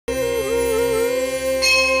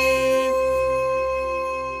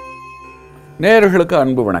நேயர்களுக்கு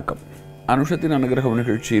அன்பு வணக்கம். அனுஷத்தின் அனுகிரகம்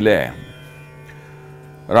நிகழ்ச்சியிலே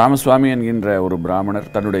ராமசுவாமி என்கின்ற ஒரு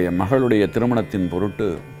பிராமணர் தன்னுடைய மகளுடைய திருமணத்தின் பொருட்டு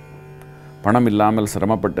பணம் இல்லாமல்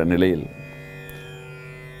சிரமப்பட்ட நிலையில்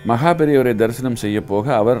மகா பெரியவரை தரிசனம் செய்ய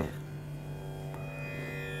போக அவர்,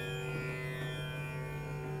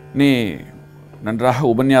 நீ நன்றாக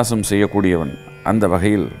உபன்யாசம் செய்யக்கூடியவன், அந்த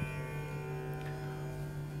வகையில்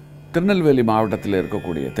திருநெல்வேலி மாவட்டத்தில்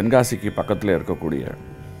இருக்கக்கூடிய, தென்காசிக்கு பக்கத்தில் இருக்கக்கூடிய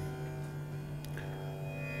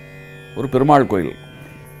ஒரு பெருமாள் கோயில்,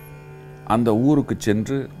 அந்த ஊருக்கு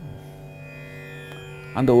சென்று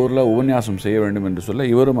அந்த ஊரில் உபன்யாசம் செய்ய வேண்டும் என்று சொல்ல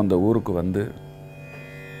இவரும் அந்த ஊருக்கு வந்து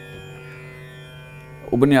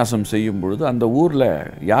உபன்யாசம் செய்யும் பொழுது அந்த ஊரில்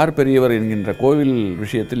யார் பெரியவர் என்கின்ற கோவில்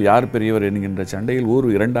விஷயத்தில் யார் பெரியவர் என்கின்ற சண்டையில் ஊர்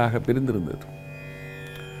இரண்டாக பிரிந்திருந்தது.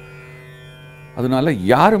 அதனால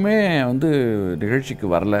யாருமே நிகழ்ச்சிக்கு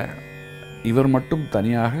வரல. இவர் மட்டும்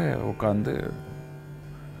தனியாக உட்கார்ந்து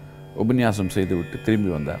உபன்யாசம் செய்துவிட்டு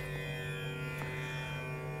திரும்பி வந்தார்.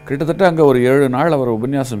 கிட்டத்தட்ட அங்கே ஒரு 7 நாள் அவர்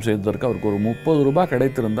உபன்யாசம் செய்ததற்கு அவருக்கு ஒரு 30 ரூபாய்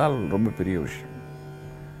கிடைத்திருந்தால் ரொம்ப பெரிய விஷயம்.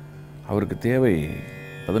 அவருக்கு தேவை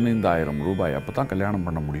 15,000 ரூபாய். அப்போ தான் கல்யாணம்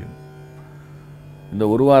பண்ண முடியும். இந்த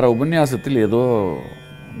ஒரு வார உபன்யாசத்தில் ஏதோ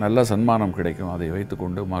நல்ல சன்மானம் கிடைக்கும், அதை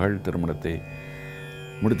வைத்துக்கொண்டு மகள் திருமணத்தை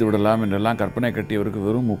முடித்து விடலாம் என்றெல்லாம் கற்பனை கட்டியவருக்கு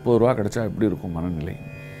வெறும் 30 ரூபா கிடைச்சா எப்படி இருக்கும் மனநிலை?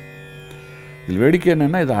 இதில் வேடிக்கை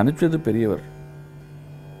என்னென்னா, இதை அனுப்பிச்சது பெரியவர்.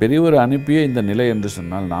 பெரியவர் அனுப்பிய இந்த நிலை என்று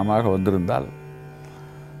சொன்னால் நாம வந்திருந்தால்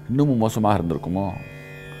இன்னமும் மோசமாக இருந்திருக்குமோ?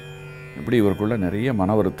 இப்படி இவருக்குள்ள நிறைய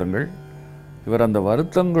மன வருத்தங்கள். இவர் அந்த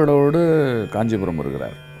வருத்தங்களோடு காஞ்சிபுரம்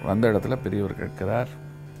வருகிறார். வந்த இடத்துல பெரியவர் கேட்கிறார்,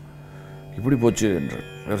 இப்படி போச்சு என்று.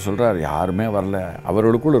 இவர் சொல்கிறார், யாருமே வரல,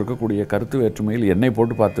 அவர்களுக்குள் இருக்கக்கூடிய கருத்து வேற்றுமையில் என்னை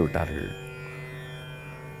போட்டு பார்த்து விட்டார்கள்,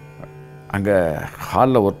 அங்கே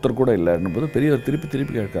ஹாலில் ஒருத்தர் கூட இல்லை என்பது பெரியவர்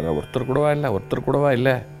திருப்பி கேட்கிறார். ஒருத்தர் கூடவா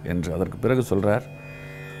இல்லை என்று. அதற்கு பிறகு சொல்கிறார்,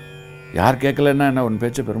 யார் கேட்கலன்னா என்ன, உன்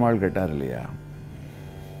பேச்சை பெருமாள் கேட்டார் இல்லையா?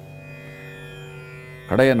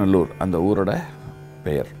 கடையநல்லூர் அந்த ஊரோட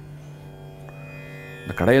பெயர்.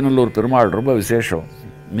 இந்த கடையநல்லூர் பெருமாள் ரொம்ப விசேஷம்.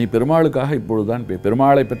 நீ பெருமாளுக்காக இப்பொழுதுதான்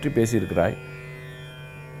பெருமாளை பற்றி பேசியிருக்கிறாய்.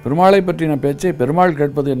 பெருமாளை பற்றின பேச்சை பெருமாள்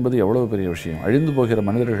கேட்பது என்பது எவ்வளவு பெரிய விஷயம். அழிந்து போகிற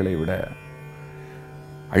மனிதர்களை விட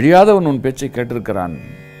அழியாதவன் உன் பேச்சை கேட்டிருக்கிறான்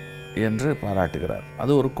என்று பாராட்டுகிறார்.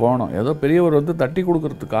 அது ஒரு கோணம். ஏதோ பெரியவர் தட்டி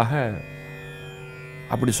கொடுக்கறதுக்காக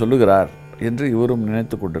அப்படி சொல்லுகிறார் என்று இவரும்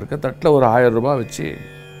நினைத்து கொண்டிருக்க, தட்டில் ஒரு 1000 ரூபாய் வச்சு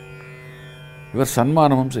இவர்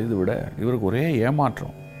சன்மானமும் செய்துவிட இவருக்கு ஒரே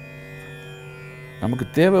ஏமாற்றம். நமக்கு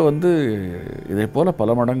தேவை இதை போல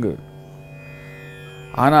பல மடங்கு.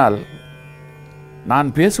 ஆனால்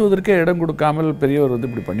நான் பேசுவதற்கே இடம் கொடுக்காமல் பெரியவர்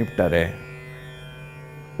இப்படி பண்ணிவிட்டாரே,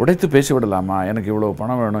 உடைத்து பேசிவிடலாமா? எனக்கு இவ்வளோ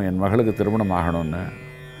பணம் வேணும், என் மகளுக்கு திருமணம் ஆகணும்னு.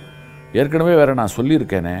 ஏற்கனவே வேறு நான்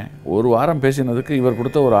சொல்லியிருக்கேனே, ஒரு வாரம் பேசினதுக்கு இவர்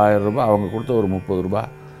கொடுத்த ஒரு 1000 ரூபாய், அவங்க கொடுத்த ஒரு 30 ரூபாய்,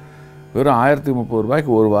 வெறும் 1030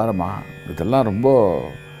 ரூபாய்க்கு ஒரு வாரமா? இதெல்லாம் ரொம்ப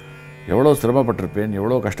எவ்வளோ சிரமப்பட்டிருப்பேன்,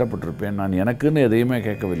 எவ்வளோ கஷ்டப்பட்டிருப்பேன். நான் எனக்குன்னு எதையுமே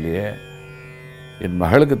கேட்கவில்லையே, என்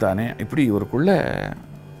மகளுக்கு தானே. இப்படி இவருக்குள்ள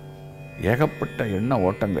ஏகப்பட்ட எண்ண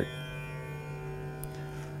ஓட்டங்கள்.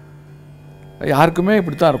 யாருக்குமே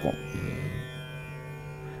இப்படித்தான் இருக்கும்.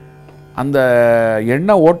 அந்த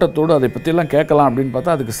எண்ண ஓட்டத்தோடு அதை பற்றியெல்லாம் கேட்கலாம் அப்படின்னு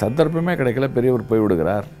பார்த்தா அதுக்கு சந்தர்ப்பமே கிடைக்கல. பெரியவர்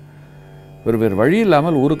போய்விடுகிறார். வேறு வழி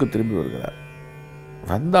இல்லாமல் ஊருக்கு திரும்பி வருகிறார்.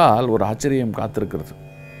 வந்தால் ஒரு ஆச்சரியம் காத்திருக்கிறது.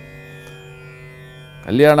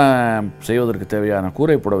 கல்யாணம் செய்வதற்கு தேவையான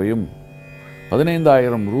கூரை புடவையும்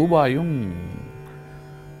 15,000 ரூபாயும்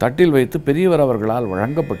தட்டில் வைத்து பெரியவர் அவர்களால்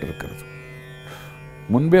வழங்கப்பட்டிருக்கிறது.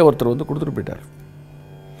 முன்பே ஒருத்தர் கொடுத்துட்டு போயிட்டார்.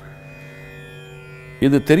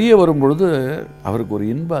 இது தெரிய வரும் பொழுது அவருக்கு ஒரு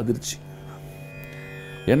இன்ப அதிர்ச்சி.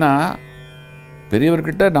 ஏன்னா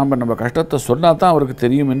பெரியவர்கிட்ட நம்ம கஷ்டத்தை சொன்னால் தான் அவருக்கு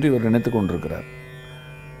தெரியும் என்று இவர் நினைத்து கொண்டிருக்கிறார்.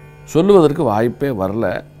 சொல்லுவதற்கு வாய்ப்பே வரல.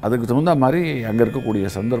 அதுக்கு தகுந்த மாதிரி அங்கே இருக்கக்கூடிய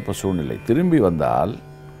சந்தர்ப்ப சூழ்நிலை. திரும்பி வந்தால்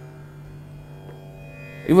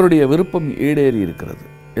இவருடைய விருப்பம் ஈடேறி இருக்கிறது.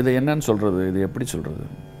 இதை என்னன்னு சொல்கிறது, இது எப்படி சொல்கிறது?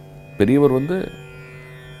 பெரியவர்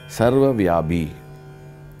சர்வ வியாபி.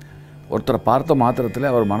 ஒருத்தரை பார்த்த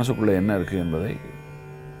மாத்திரத்தில் அவர் மனசுக்குள்ளே என்ன இருக்குது என்பதை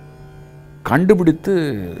கண்டுபிடித்து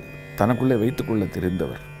தனக்குள்ளே வைத்துக்கொள்ள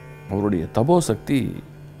தெரிந்தவர். அவருடைய தபோ சக்தி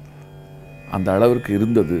அந்த அளவிற்கு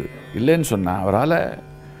இருந்தது. இல்லைன்னு சொன்னால் அவரால்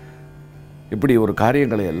இப்படி ஒரு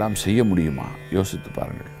காரியங்களை எல்லாம் செய்ய முடியுமா? யோசித்து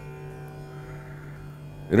பாருங்கள்.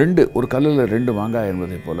 ஒரு கல்லில் 2 மாங்காய்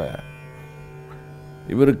என்பதை போல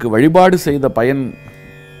இவருக்கு வழிபாடு செய்த பயன்,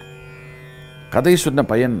 கதை சொன்ன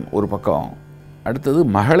பயன் ஒரு பக்கம், அடுத்தது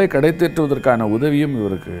மகளை கிடைத்தேற்றுவதற்கான உதவியும்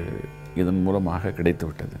இவருக்கு இதன் மூலமாக கிடைத்து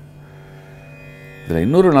விட்டது. இதில்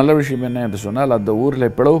இன்னொரு நல்ல விஷயம் என்ன என்று சொன்னால், அந்த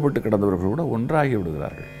ஊரில் பிளவுபட்டு கிடந்தவர்கள் கூட ஒன்றாகி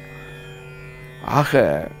விடுகிறார்கள். ஆக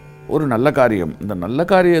ஒரு நல்ல காரியம். இந்த நல்ல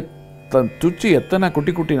காரியத்தை துச்சி எத்தனை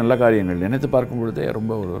குட்டி குட்டி நல்ல காரியங்கள் நினைத்து பார்க்கும் பொழுதே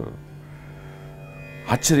ரொம்ப ஒரு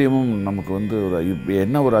ஆச்சரியமும் நமக்கு வந்து ஒரு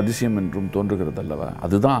என்ன ஒரு அதிசயம் என்றும் தோன்றுகிறது அல்லவா.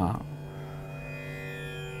 அதுதான்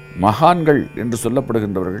மகான்கள் என்று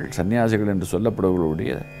சொல்லப்படுகின்றவர்கள், சன்னியாசிகள் என்று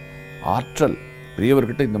சொல்லப்படுபவர்களுடைய ஆற்றல்.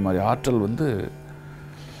 பெரியவர்கிட்ட இந்த மாதிரி ஆற்றல் வந்து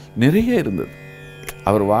நிறைய இருந்தது.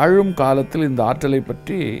 அவர் வாழும் காலத்தில் இந்த ஆற்றலை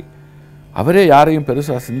பற்றி அவரே யாரையும்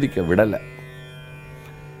பெருசாக சிந்திக்க விடலை.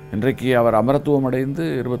 இன்றைக்கு அவர் அமரத்துவம் அடைந்து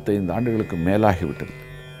 25 ஆண்டுகளுக்கு மேலாகிவிட்டது.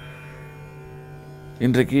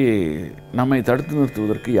 இன்றைக்கு நம்மை தடுத்து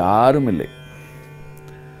நிறுத்துவதற்கு யாரும் இல்லை.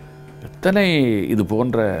 எத்தனை இது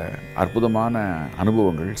போன்ற அற்புதமான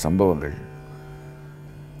அனுபவங்கள், சம்பவங்கள்.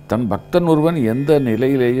 தன் பக்தன் ஒருவன் எந்த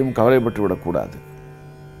நிலையிலேயும் கவலைப்பட்டு விடக்கூடாது,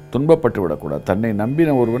 துன்பப்பட்டு விடக்கூடாது, தன்னை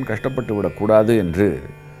நம்பின ஒருவன் கஷ்டப்பட்டு விடக்கூடாது என்று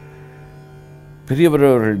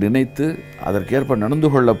பெரியவர்கள் நினைத்து அதற்கேற்ப நடந்து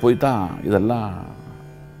கொள்ள போய் தான் இதெல்லாம்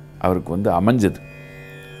அவருக்கு வந்து அமைஞ்சது.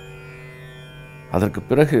 அதற்கு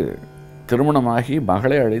பிறகு திருமணமாகி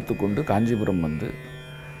மகளை அழைத்து கொண்டு காஞ்சிபுரம் வந்து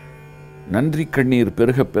நன்றி கண்ணீர்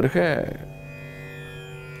பெருக பெருக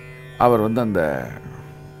அவர் வந்து அந்த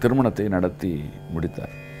திருமணத்தை நடத்தி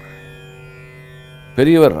முடித்தார்.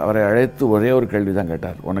 பெரியவர் அவரை அழைத்து ஒரே ஒரு கேள்வி தான்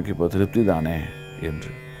கேட்டார், உனக்கு இப்போ திருப்தி தானே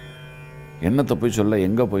என்று. என்னத்தை போய் சொல்ல,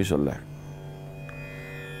 எங்கே போய் சொல்ல?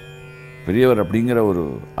 பெரியவர் அப்படிங்கிற ஒரு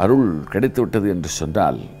அருள் கிடைத்து விட்டது என்று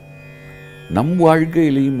சொன்னால் நம்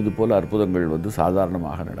வாழ்க்கையிலையும் இது போல் அற்புதங்கள் வந்து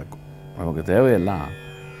சாதாரணமாக நடக்கும். நமக்கு தேவையெல்லாம்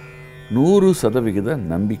 100%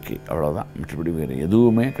 நம்பிக்கை, அவ்வளோதான். மற்றபடி வேறு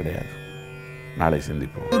எதுவுமே கிடையாது. நாளை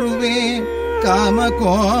சிந்திப்போம். குருவே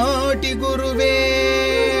காமகோட்டி குருவே.